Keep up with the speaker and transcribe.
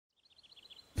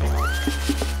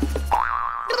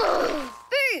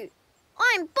Boo!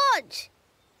 I'm Boj.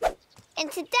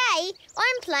 And today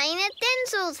I'm playing at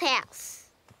Denzil's house.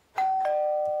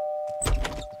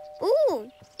 Ooh,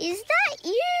 is that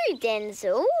you,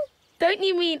 Denzil? Don't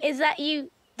you mean, is that you,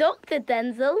 Dr.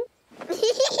 Denzil?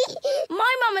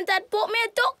 My mum and Dad bought me a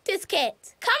doctor's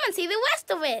kit. Come and see the rest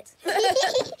of it. Now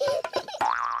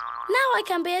I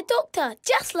can be a doctor,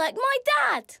 just like my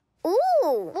dad.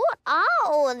 Ooh, what are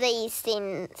all these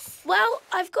things? Well,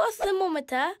 I've got a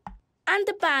thermometer and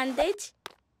a bandage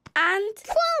and...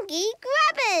 Prongy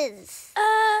grabbers.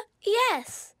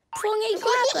 Yes, prongy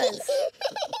grabbers.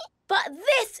 But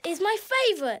this is my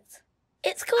favourite.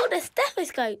 It's called a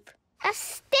stethoscope. A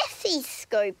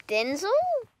stethoscope, Denzil?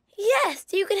 Yes,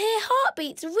 you can hear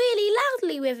heartbeats really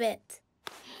loudly with it.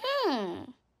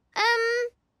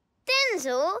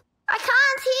 Denzil, I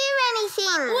can't hear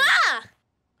anything. Wah!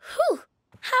 Whew!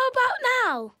 How about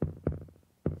now?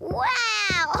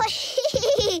 Wow!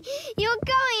 You're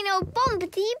going all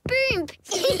bumpity-boom.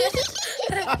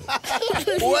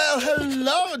 Well,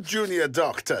 hello, junior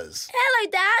doctors. Hello,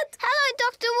 Dad. Hello,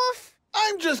 Dr. Wolf.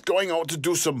 I'm just going out to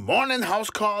do some morning house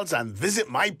calls and visit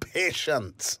my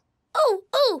patients. Oh,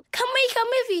 can we come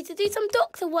with you to do some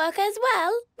doctor work as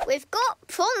well? We've got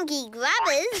prongy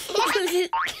grabbers.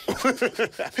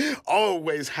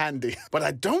 Always handy. But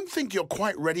I don't think you're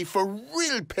quite ready for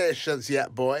real patients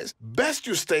yet, boys. Best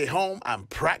you stay home and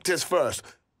practice first.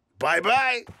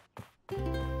 Bye-bye.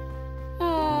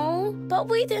 Oh, but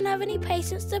we don't have any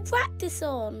patients to practice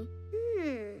on.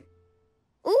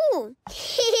 Ooh.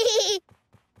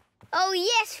 Oh,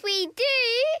 yes, we do.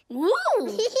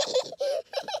 Woo!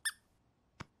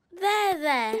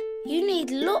 There. You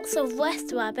need lots of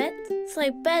rest, Rabbit,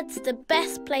 so bed's the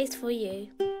best place for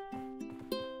you.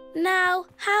 Now,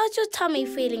 how's your tummy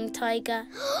feeling, Tiger?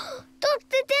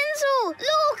 Dr. Denzil,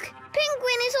 look!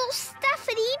 Penguin is all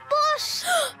stuffity bosh.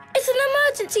 It's an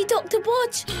emergency, Dr.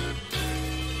 Boj.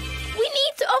 We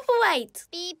need to operate.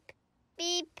 Beep,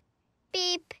 beep,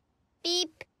 beep,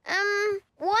 beep. Why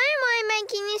am I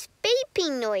making this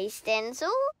beeping noise,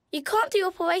 Denzil? You can't do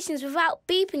operations without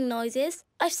beeping noises.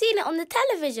 I've seen it on the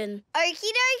television.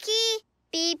 Okie dokie.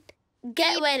 Beep.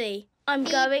 Get beep, ready. I'm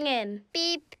beep, going in.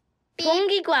 Beep. Beep.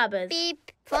 Prongy grabbers.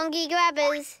 Beep. Prongy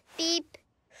grabbers. Beep.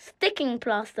 Sticking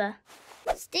plaster.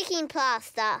 Sticking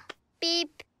plaster.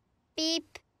 Beep.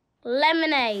 Beep.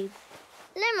 Lemonade.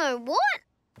 Lemon what?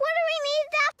 What do we need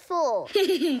that for?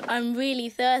 I'm really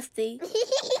thirsty.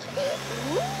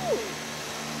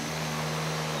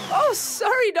 Oh,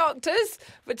 sorry, doctors,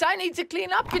 but I need to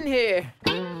clean up in here.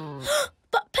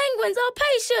 But Penguin's our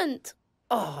patient.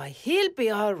 Oh, he'll be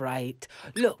all right.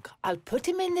 Look, I'll put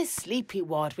him in the sleepy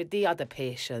ward with the other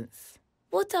patients.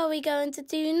 What are we going to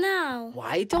do now?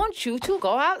 Why don't you two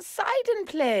go outside and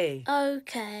play?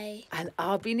 OK. And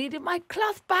I'll be needing my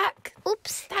cloth back.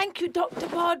 Oops. Thank you, Dr.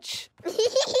 Boj.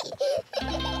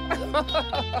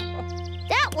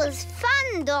 That was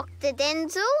fun, Dr.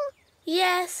 Denzil.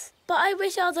 Yes, but I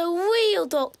wish I was a real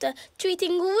doctor,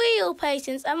 treating real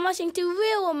patients and rushing to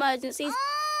real emergencies.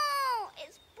 Oh,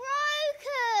 it's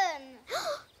broken.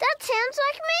 That sounds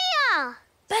like Mia.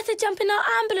 Better jump in our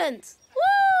ambulance. Woo,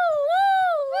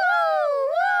 woo, woo,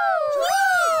 woo,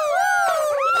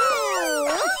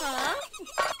 woo. Huh?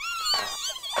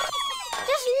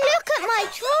 Just look at my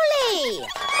trolley.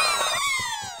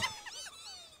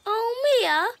 Oh,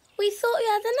 Mia, we thought you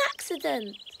had an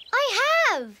accident. I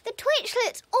have. The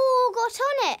Twitchlets all got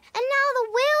on it, and now the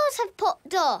wheels have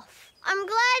popped off. I'm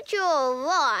glad you're all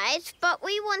right, but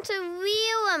we want a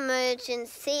real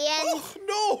emergency and... Oh,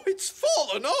 no, it's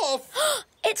fallen off.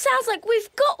 It sounds like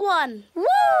we've got one. Woo! Woo!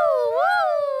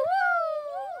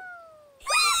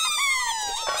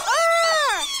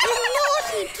 Ah! You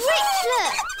naughty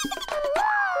Twitchlet!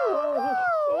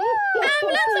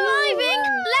 Ambulance arriving!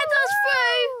 Let us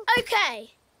through! OK,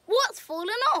 what's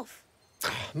fallen off?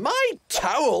 My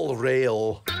towel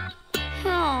rail.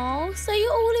 Oh, so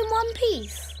you're all in one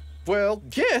piece? Well,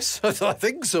 yes, I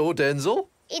think so, Denzil.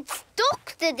 It's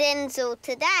Dr. Denzil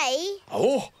today.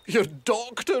 Oh, you're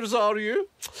doctors, are you?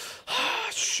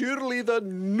 Surely the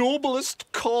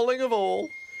noblest calling of all.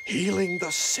 Healing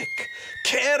the sick,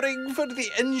 caring for the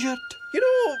injured. You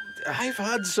know, I've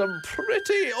had some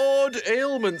pretty odd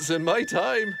ailments in my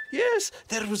time. Yes,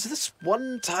 there was this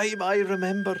one time I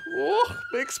remember. Oh,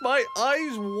 makes my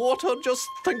eyes water just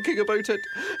thinking about it.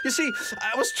 You see,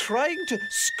 I was trying to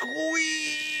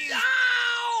squeeze...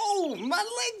 Ow! My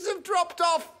legs have dropped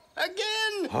off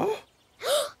again. Huh?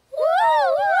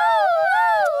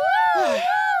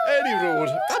 Any road.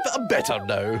 I'm better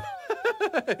now.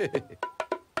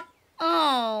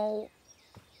 Oh.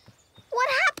 What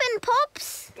happened,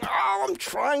 Pops? Oh, I'm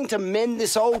trying to mend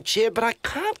this old chair, but I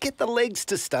can't get the legs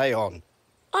to stay on.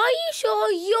 Are you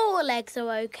sure your legs are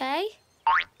okay?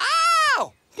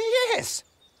 Ow! Yes.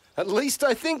 At least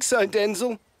I think so,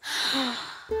 Denzil.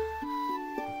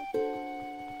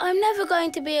 I'm never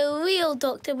going to be a real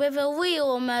doctor with a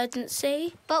real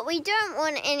emergency. But we don't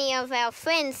want any of our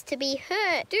friends to be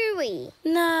hurt, do we?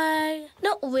 No,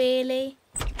 not really.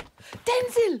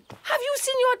 Denzil, have you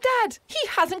seen your dad? He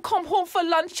hasn't come home for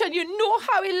lunch and you know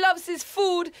how he loves his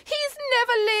food. He's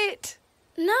never late.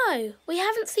 No, we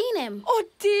haven't seen him. Oh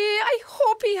dear, I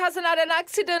hope he hasn't had an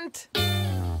accident.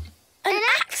 An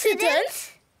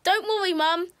accident? Don't worry,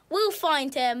 Mum. We'll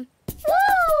find him.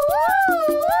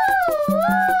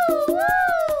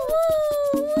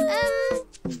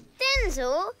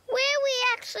 Denzil, where are we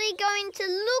actually going to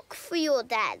look for your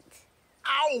dad?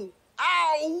 Ow!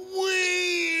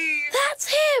 Ow-wee! That's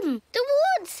him! The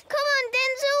woods! Come on,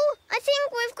 Denzil. I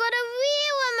think we've got a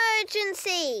real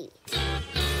emergency.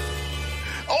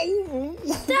 Oh!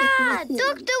 Dad!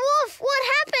 Dr. Wolf, what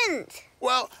happened?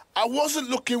 Well, I wasn't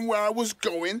looking where I was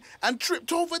going and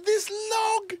tripped over this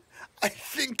log. I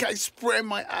think I sprained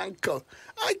my ankle.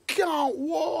 I can't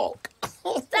walk.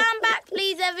 Stand back,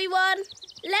 please, everyone.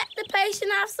 Let the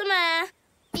patient have some air.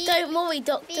 Beep, Don't worry,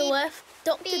 Dr. beep, Worth.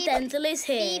 Dr. beep, Denzil is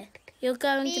here. beep, You're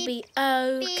going to be beep,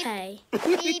 okay.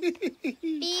 Beep,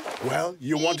 beep, Well,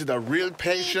 you beep, wanted a real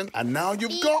patient, and now you've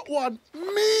beep, got one.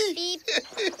 Me! beep,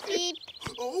 beep,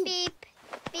 Oh. beep,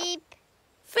 beep.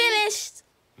 Finished.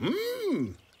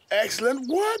 Excellent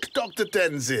work, Dr.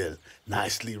 Denzil.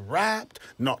 Nicely wrapped,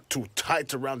 not too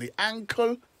tight around the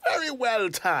ankle. Very well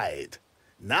tied.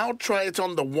 Now try it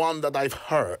on the one that I've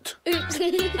hurt. Oops.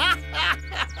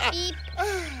 Beep,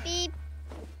 beep.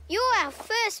 You're our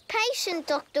first patient,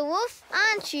 Dr. Wolf.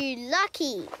 Aren't you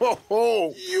lucky?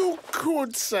 Oh, you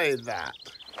could say that.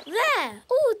 There,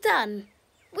 all done.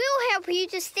 We'll help you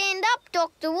to stand up,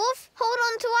 Dr. Wolf. Hold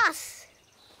on to us.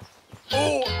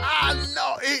 Oh,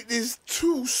 no, it is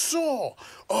too sore.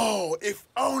 Oh, if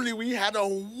only we had a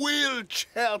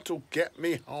wheelchair to get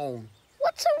me home.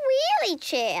 What's a wheelie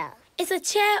chair? It's a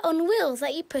chair on wheels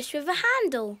that you push with a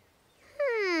handle.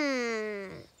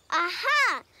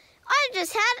 Aha! I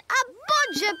just had a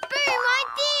BojABoom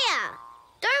idea.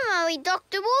 Don't worry,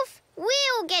 Dr. Wolf.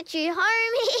 We'll get you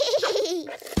home.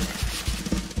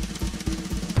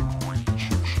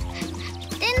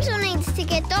 Denzil needs to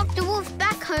get Dr. Wolf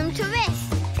back home to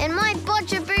rest. And my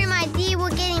BojABoom idea will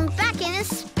get him back in a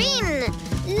spin.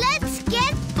 Let's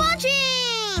get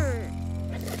bodging!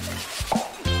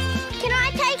 Can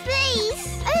I take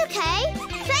these? Okay,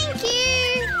 thank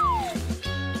you.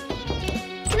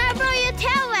 Can I borrow your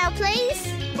towel rail, please?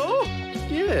 Oh,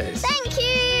 yes. Thank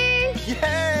you.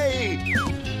 Yay!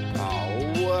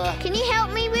 Oh, Can you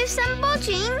help me with some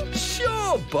bodging?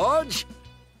 sure, Boj.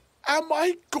 Am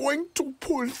I going to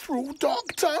pull through,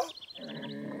 Doctor?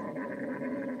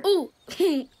 Ooh,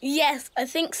 yes, I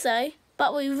think so.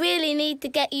 But we really need to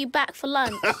get you back for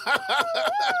lunch.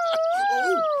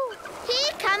 Oh.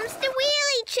 Here comes the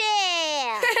wheelie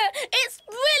chair. It's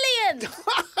brilliant!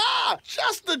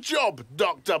 Just the job,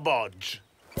 Dr. Boj.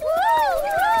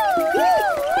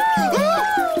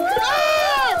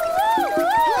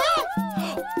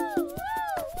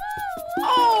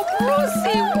 Oh,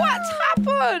 Brucey, what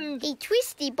happened? He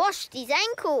twisty-boshed his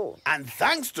ankle. And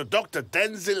thanks to Dr.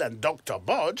 Denzil and Dr.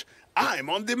 Boj, I'm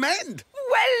on the mend.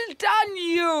 Well done,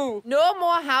 you. No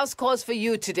more house calls for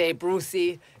you today,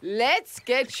 Brucey. Let's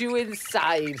get you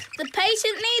inside. The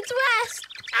patient needs rest.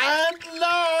 And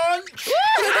lunch!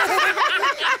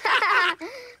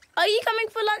 Are you coming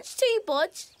for lunch too,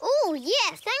 Boj? Oh,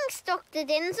 yeah, thanks, Dr.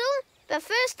 Denzil. But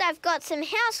first I've got some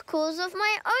house calls of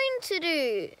my own to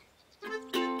do.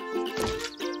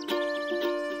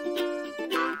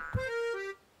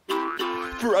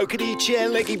 Brokety, chair,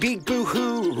 leggy, big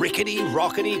boo-hoo, rickety,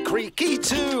 rockety, creaky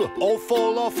too. All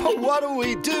fall off, what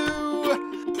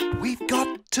do? We've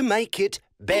got to make it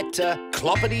better.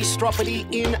 Cloppity,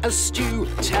 stroppity in a stew.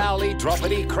 Towely,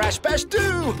 droppity, crash, bash, do.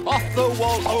 Off the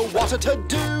wall, oh, what a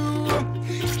to-do.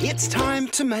 It's time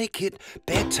to make it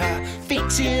better.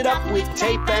 Fix it up with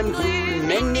tape and glue.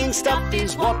 Mending stuff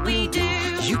is what we do.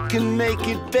 You can make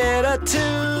it better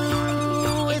too.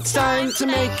 It's time to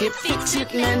make it, fix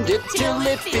it, mend it, till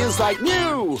it feels like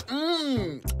new.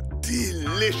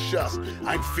 Delicious.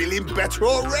 I'm feeling better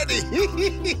already.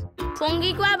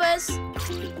 Prongy grabbers.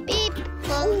 Beep,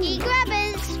 funky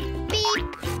grabbers.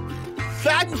 Beep.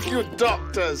 Thank you,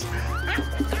 doctors.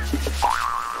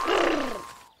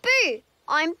 Boo,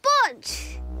 I'm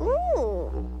Boj.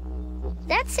 Ooh.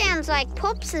 That sounds like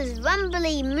Pops's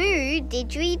rumbly moo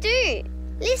didgeridoo.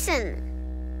 Listen.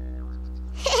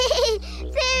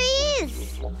 There he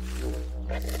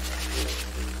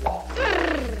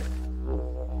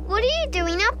What are you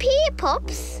doing up here,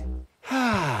 Pops?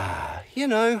 You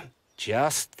know,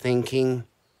 just thinking.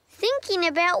 Thinking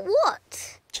about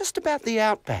what? Just about the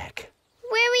Outback.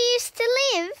 Where we used to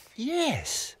live?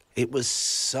 Yes, it was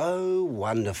so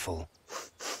wonderful.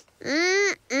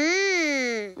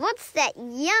 What's that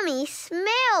yummy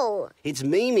smell? It's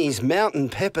Mimi's mountain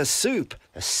pepper soup,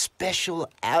 a special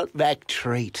Outback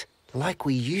treat, like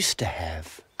we used to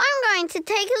have. I'm going to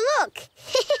take a look.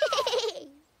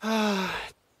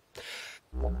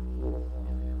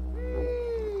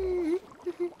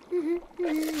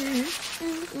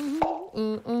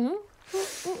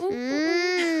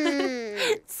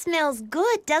 Smells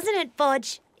good, doesn't it,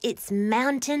 Boj? It's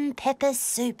mountain pepper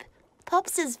soup.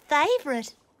 Pops's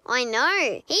favourite. I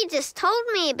know. He just told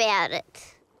me about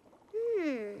it.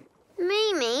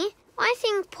 Mimi, I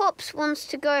think Pops wants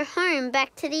to go home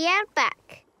back to the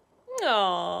Outback.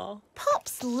 Aww.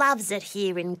 Pops loves it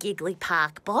here in Giggly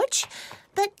Park, Boj.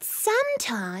 But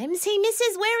sometimes he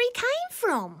misses where he came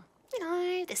from. You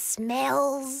know, the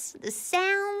smells, the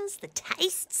sounds, the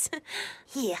tastes.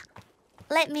 Here,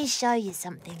 let me show you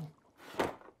something.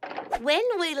 When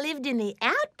we lived in the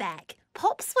Outback,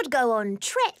 Pops would go on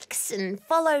treks and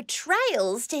follow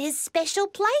trails to his special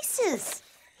places.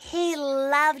 He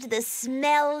loved the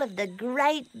smell of the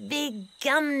great big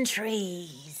gum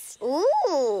trees.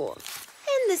 Ooh!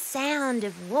 And the sound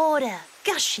of water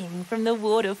gushing from the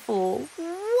waterfall.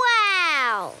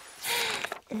 Wow!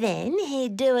 Then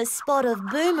he'd do a spot of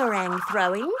boomerang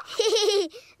throwing.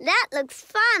 That looks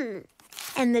fun.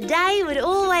 And the day would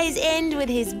always end with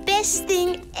his best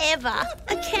thing ever,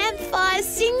 a campfire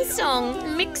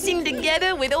sing-song, mixing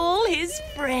together with all his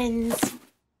friends.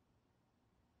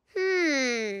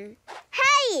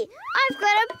 Hey, I've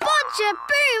got a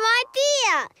BojABoom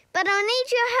idea, but I'll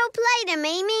need your help later,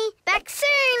 Mimi. Back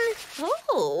soon.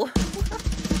 Oh.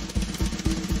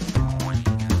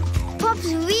 Pops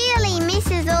really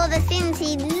misses all the things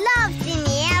he loved in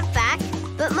the Outback,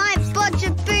 but my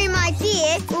BojABoom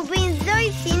idea will bring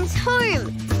those things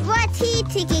home, right here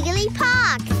to Giggly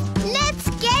Park. Let's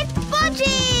get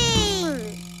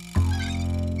bodging!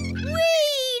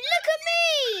 Whee! Look at me!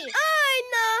 I'm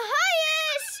the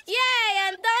highest! Yay,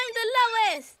 and I'm the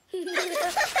lowest.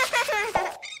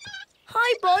 Hi,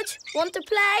 Boj. Want to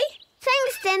play?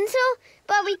 Thanks, Denzil,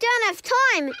 but we don't have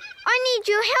time. I need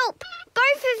your help,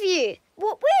 both of you.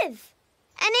 What with?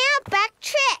 An Outback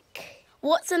trek.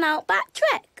 What's an Outback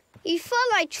trek? You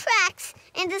follow tracks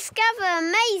and discover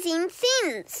amazing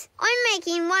things. I'm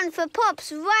making one for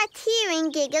Pops right here in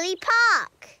Giggly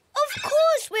Park. Of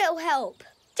course we'll help.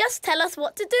 Just tell us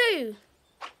what to do.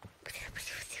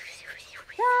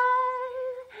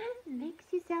 Mix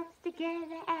yourselves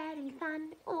together, adding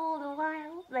fun all the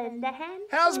while. Lend a hand.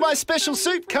 How's my special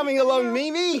soup coming along,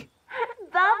 Mimi?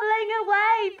 Bubbling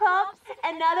away, Pops.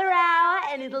 Another hour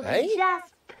and it'll be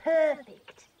just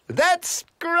perfect. That's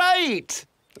great!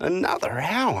 Another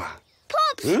hour.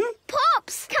 Pops!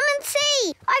 Pops! Come and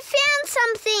see! I found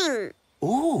something!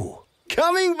 Ooh,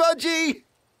 coming, Budgie!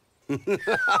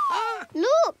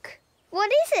 Look!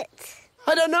 What is it?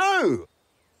 I don't know.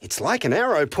 It's like an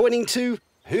arrow pointing to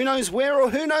who knows where or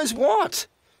who knows what.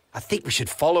 I think we should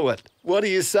follow it. What do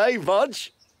you say, Boj?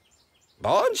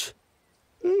 Boj?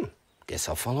 Guess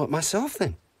I'll follow it myself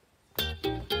then.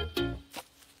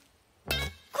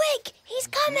 Quick! He's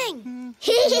coming!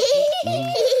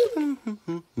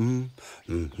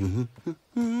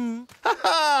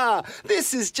 Ha-ha!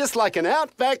 This is just like an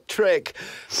Outback trek.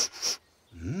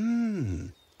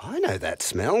 I know that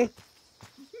smell.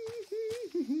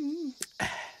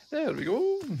 There we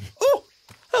go. Oh,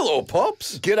 hello,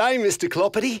 Pops. G'day, Mr.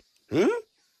 Cloppity.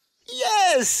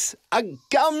 Yes, a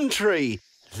gum tree.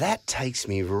 That takes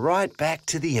me right back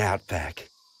to the Outback.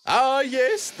 Ah,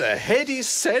 yes, the heady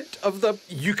scent of the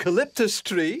eucalyptus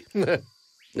tree. The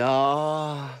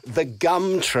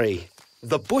gum tree.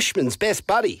 The bushman's best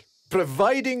buddy.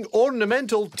 Providing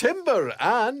ornamental timber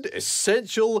and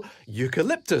essential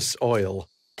eucalyptus oil.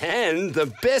 And the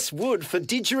best wood for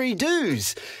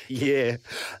didgeridoos. Yeah,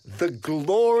 the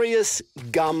glorious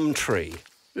gum tree.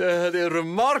 The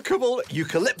remarkable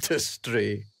eucalyptus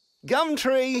tree. Gum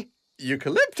tree.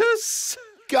 Eucalyptus.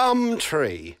 Gum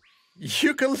tree.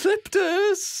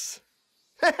 Eucalyptus.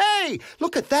 Hey,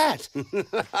 look at that.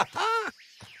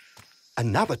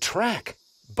 Another track.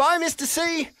 Bye, Mr.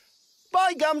 C.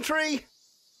 Bye, gum tree.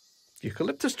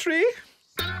 Eucalyptus tree.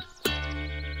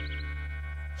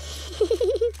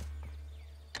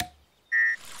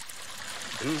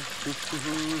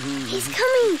 He's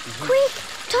coming! Quick!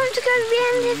 Time to go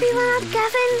round everyone up,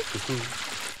 Gavin!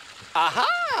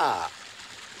 Aha!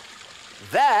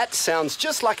 That sounds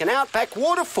just like an outback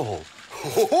waterfall.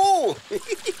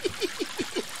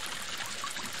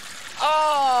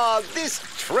 Ah, this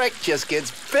trek just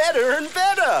gets better and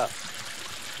better.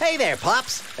 Hey there,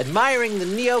 Pops. Admiring the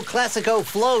Neoclassico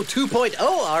Flow 2.0,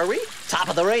 are we? Top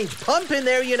of the range pump in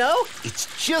there, you know. It's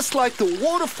just like the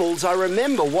waterfalls I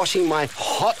remember washing my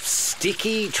hot,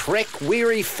 sticky,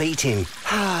 trek-weary feet in.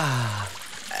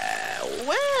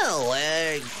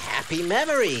 Happy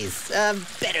memories.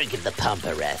 Better give the pump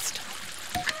a rest.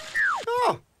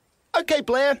 Oh, okay,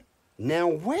 Blair. Now,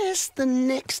 where's the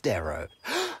next arrow?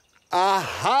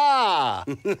 Aha!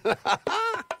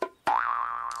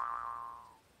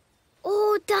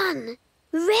 All done.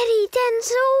 Ready,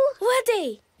 Denzil?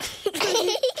 Ready.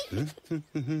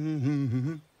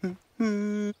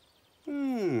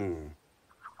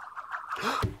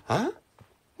 Huh?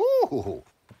 Ooh.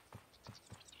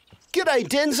 G'day,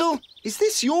 Denzil. Is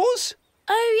this yours?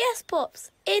 Oh, yes,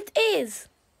 Pops. It is.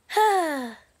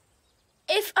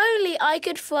 If only I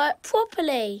could throw it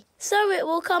properly, so it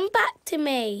will come back to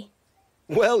me.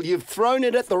 Well, you've thrown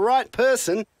it at the right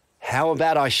person. How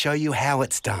about I show you how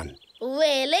it's done?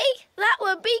 Really? That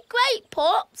would be great,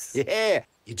 Pops. Yeah,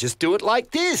 you just do it like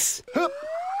this. Hup.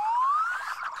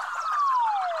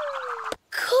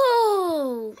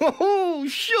 Cool. Oh,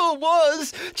 sure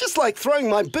was. Just like throwing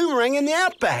my boomerang in the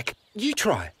outback. You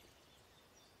try.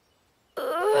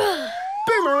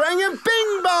 Boomerang and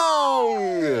bing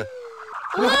bong!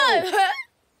 Whoa!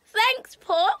 Thanks,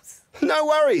 Pops. No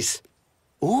worries.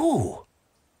 Ooh,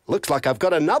 looks like I've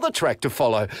got another track to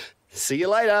follow. See you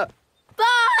later.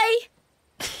 Bye.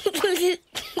 He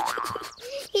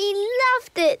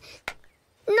loved it.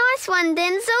 Nice one,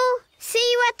 Denzil. See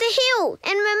you at the hill.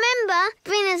 And remember,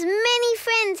 bring as many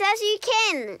friends as you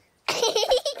can.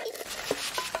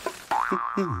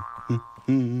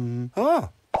 Oh.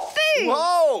 Boo!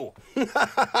 Whoa!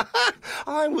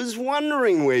 I was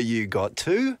wondering where you got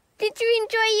to. Did you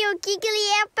enjoy your giggly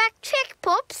outback trek,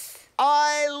 Pops?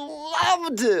 I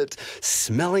loved it.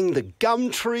 Smelling the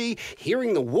gum tree,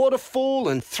 hearing the waterfall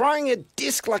and throwing a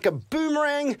disc like a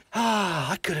boomerang.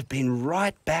 I could have been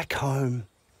right back home.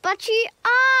 But you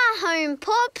are home,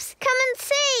 Pops. Come and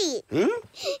see.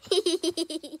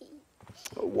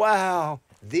 Wow,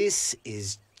 this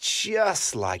is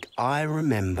just like I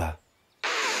remember.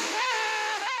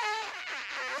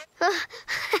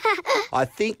 I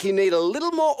think you need a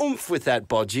little more oomph with that,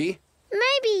 Bojie.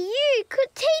 Maybe you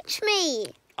could teach me.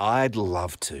 I'd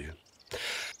love to.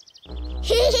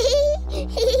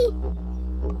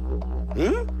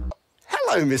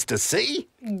 Hello, Mr. C.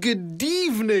 Good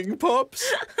evening,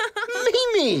 Pops.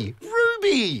 Mimi,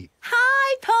 Ruby.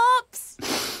 Hi, Pops.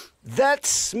 That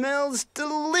smells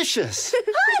delicious.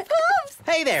 Hi, Pops.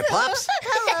 Hey there, Pops.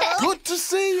 Good to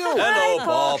see you. Hello,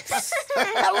 Pops.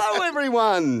 Hello,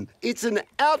 everyone. It's an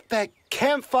Outback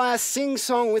campfire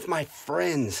sing-song with my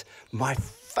friends. My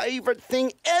favourite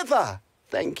thing ever.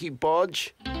 Thank you,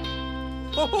 Boj.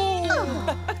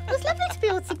 It's lovely to be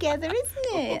all together, isn't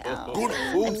it? Oh, Good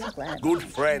food, good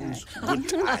friends, good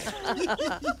time.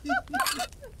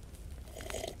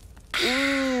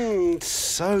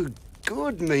 So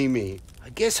good, Mimi. I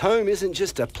guess home isn't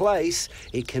just a place.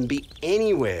 It can be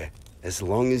anywhere, as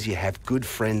long as you have good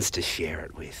friends to share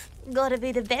it with. Gotta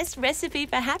be the best recipe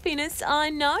for happiness I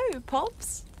know,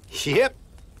 Pops. Yep.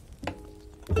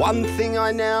 One thing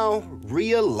I now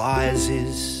realise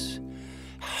is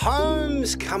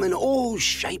homes come in all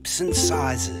shapes and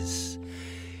sizes.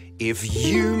 If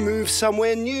you move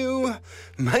somewhere new,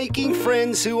 making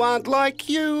friends who aren't like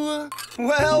you,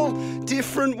 well,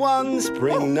 different ones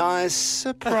bring nice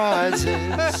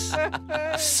surprises.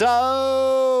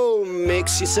 So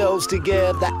mix yourselves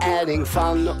together, adding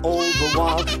fun all the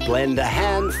while. Blend a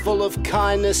handful of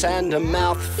kindness and a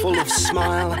mouthful of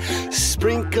smile.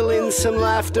 Sprinkle in some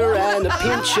laughter and a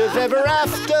pinch of ever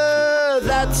after.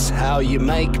 That's how you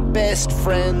make best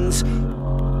friends.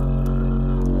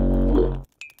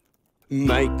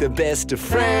 Make the best of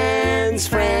friends,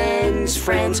 friends,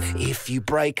 friends. If you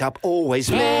break up,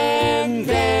 always mend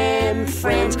them,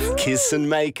 friends. Kiss and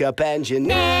make up and you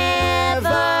never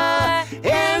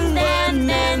end them,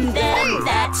 mend them.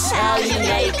 That's how you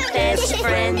make best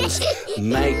friends.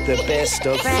 Make the best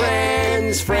of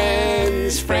friends,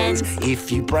 friends, friends. If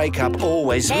you break up,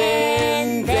 always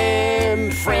mend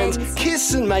them, friends.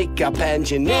 Kiss and make up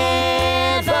and you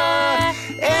never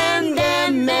end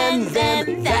them, mend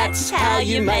them. That's how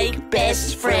you make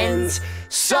best friends.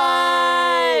 So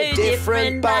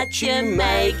different, but you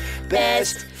make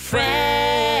best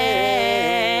friends.